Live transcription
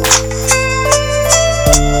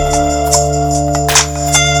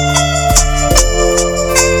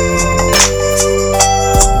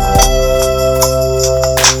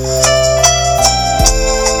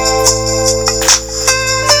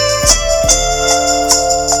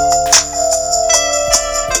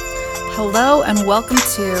Hello and welcome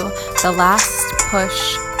to the Last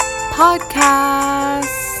Push podcast.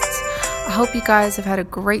 I hope you guys have had a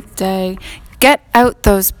great day. Get out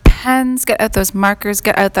those pens, get out those markers,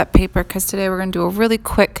 get out that paper, because today we're going to do a really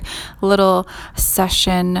quick little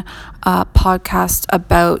session podcast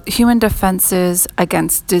about human defenses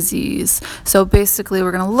against disease. So basically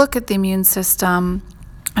we're going to look at the immune system,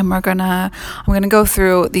 and I'm gonna go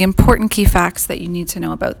through the important key facts that you need to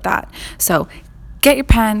know about that. So get your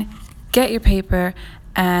pen, get your paper,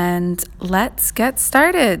 and let's get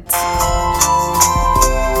started.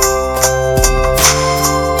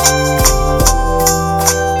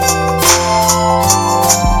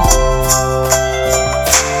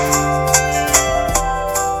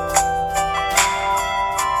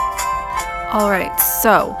 All right,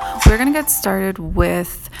 so we're gonna get started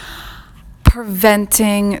with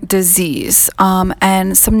preventing disease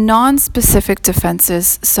and some non-specific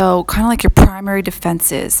defenses. So kind of like your primary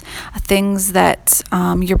defenses, things that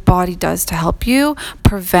your body does to help you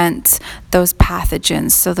prevent those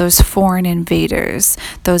pathogens. So those foreign invaders,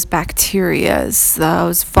 those bacterias,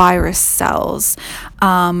 those virus cells,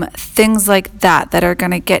 things like that are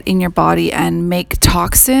going to get in your body and make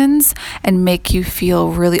toxins and make you feel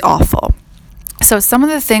really awful. So some of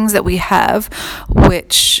the things that we have,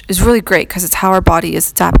 which is really great because it's how our body is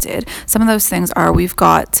adapted. Some of those things are we've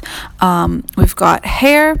got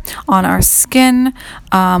hair on our skin.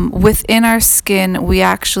 Within our skin, we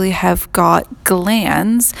actually have got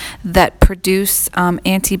glands that produce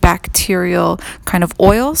antibacterial kind of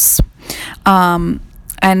oils.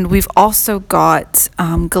 And we've also got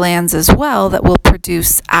glands as well that will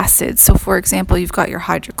produce acids. So for example, you've got your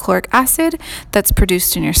hydrochloric acid that's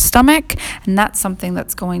produced in your stomach, and that's something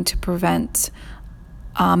that's going to prevent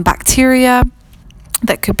bacteria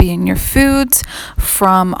that could be in your foods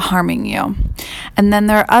from harming you. And then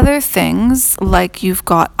there are other things like you've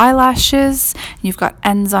got eyelashes, you've got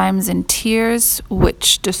enzymes in tears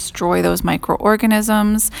which destroy those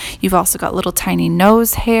microorganisms. You've also got little tiny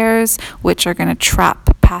nose hairs which are going to trap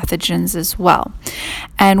pathogens as well.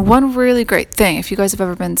 And one really great thing, if you guys have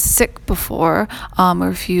ever been sick before, or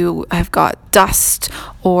if you have got dust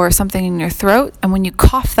or something in your throat, and when you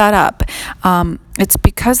cough that up, it's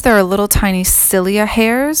because there are little tiny cilia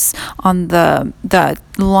hairs on the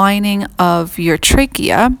lining of your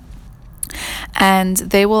trachea, and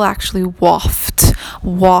they will actually waft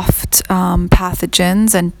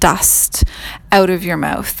pathogens and dust out of your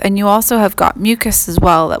mouth. And you also have got mucus as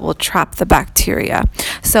well that will trap the bacteria.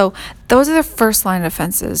 So those are the first line of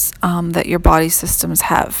defenses that your body systems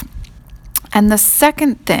have. And the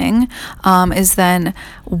second thing is then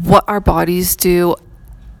what our bodies do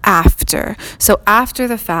after. So after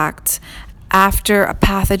the fact, after a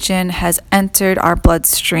pathogen has entered our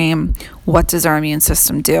bloodstream, what does our immune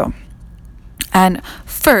system do? And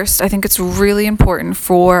first, I think it's really important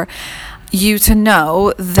for you to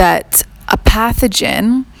know that a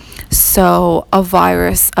pathogen, so a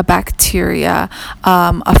virus, a bacteria,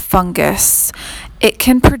 a fungus, it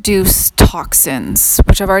can produce toxins,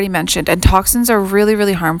 which I've already mentioned. And toxins are really,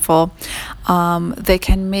 really harmful. They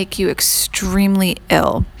can make you extremely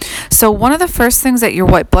ill. So one of the first things that your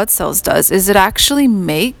white blood cells does is it actually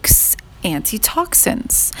makes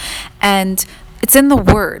antitoxins. And it's in the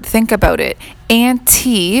word. Think about it.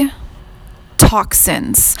 Antitoxins.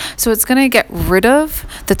 So it's going to get rid of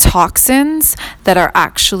the toxins that are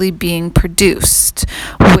actually being produced,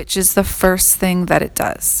 which is the first thing that it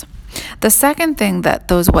does. The second thing that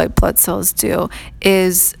those white blood cells do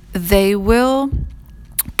is they will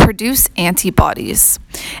produce antibodies.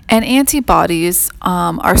 And antibodies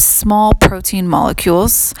are small protein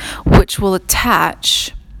molecules which will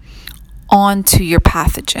attach onto your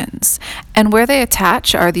pathogens. And where they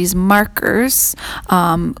attach are these markers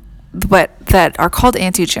that are called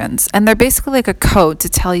antigens, and they're basically like a code to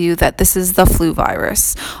tell you that this is the flu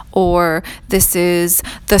virus or this is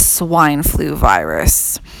the swine flu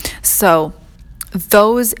virus. So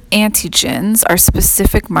those antigens are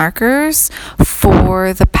specific markers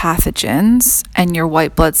for the pathogens, and your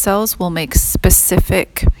white blood cells will make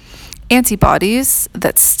specific antibodies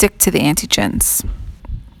that stick to the antigens.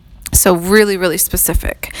 So really, really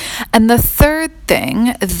specific. And the third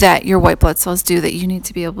thing that your white blood cells do that you need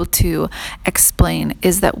to be able to explain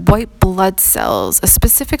is that white blood cells, a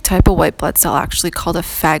specific type of white blood cell actually called a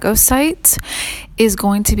phagocyte, is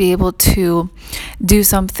going to be able to do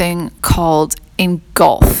something called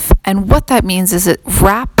engulf. And what that means is it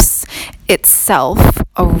wraps itself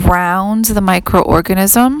around the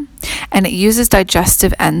microorganism, and it uses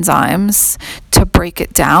digestive enzymes to break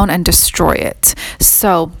it down and destroy it.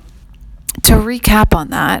 So to recap on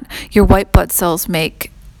that, your white blood cells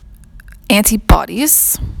make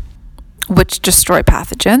antibodies, which destroy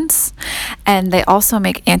pathogens, and they also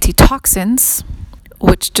make antitoxins,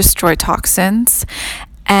 which destroy toxins,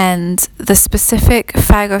 and the specific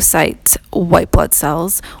phagocyte white blood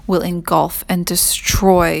cells will engulf and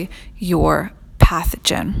destroy your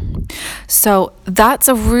pathogen. So that's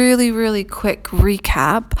a really, really quick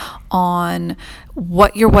recap on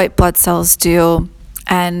what your white blood cells do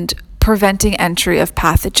and preventing entry of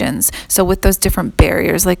pathogens. So with those different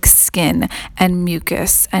barriers like skin and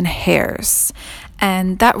mucus and hairs.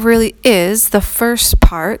 And that really is the first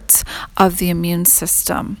part of the immune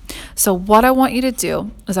system. So what I want you to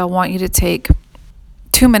do is I want you to take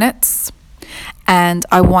 2 minutes and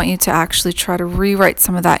I want you to actually try to rewrite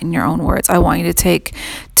some of that in your own words. I want you to take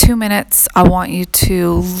 2 minutes. I want you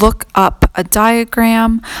to look up a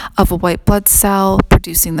diagram of a white blood cell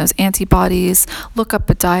producing those antibodies. Look up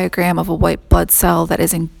a diagram of a white blood cell that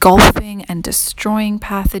is engulfing and destroying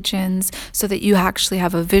pathogens so that you actually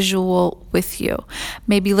have a visual with you.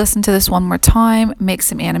 Maybe listen to this one more time, make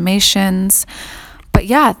some animations. But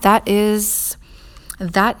yeah, that is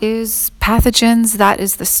pathogens. That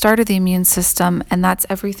is the start of the immune system, and that's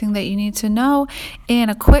everything that you need to know in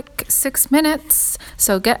a quick 6 minutes.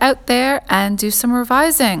 So get out there and do some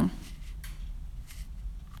revising.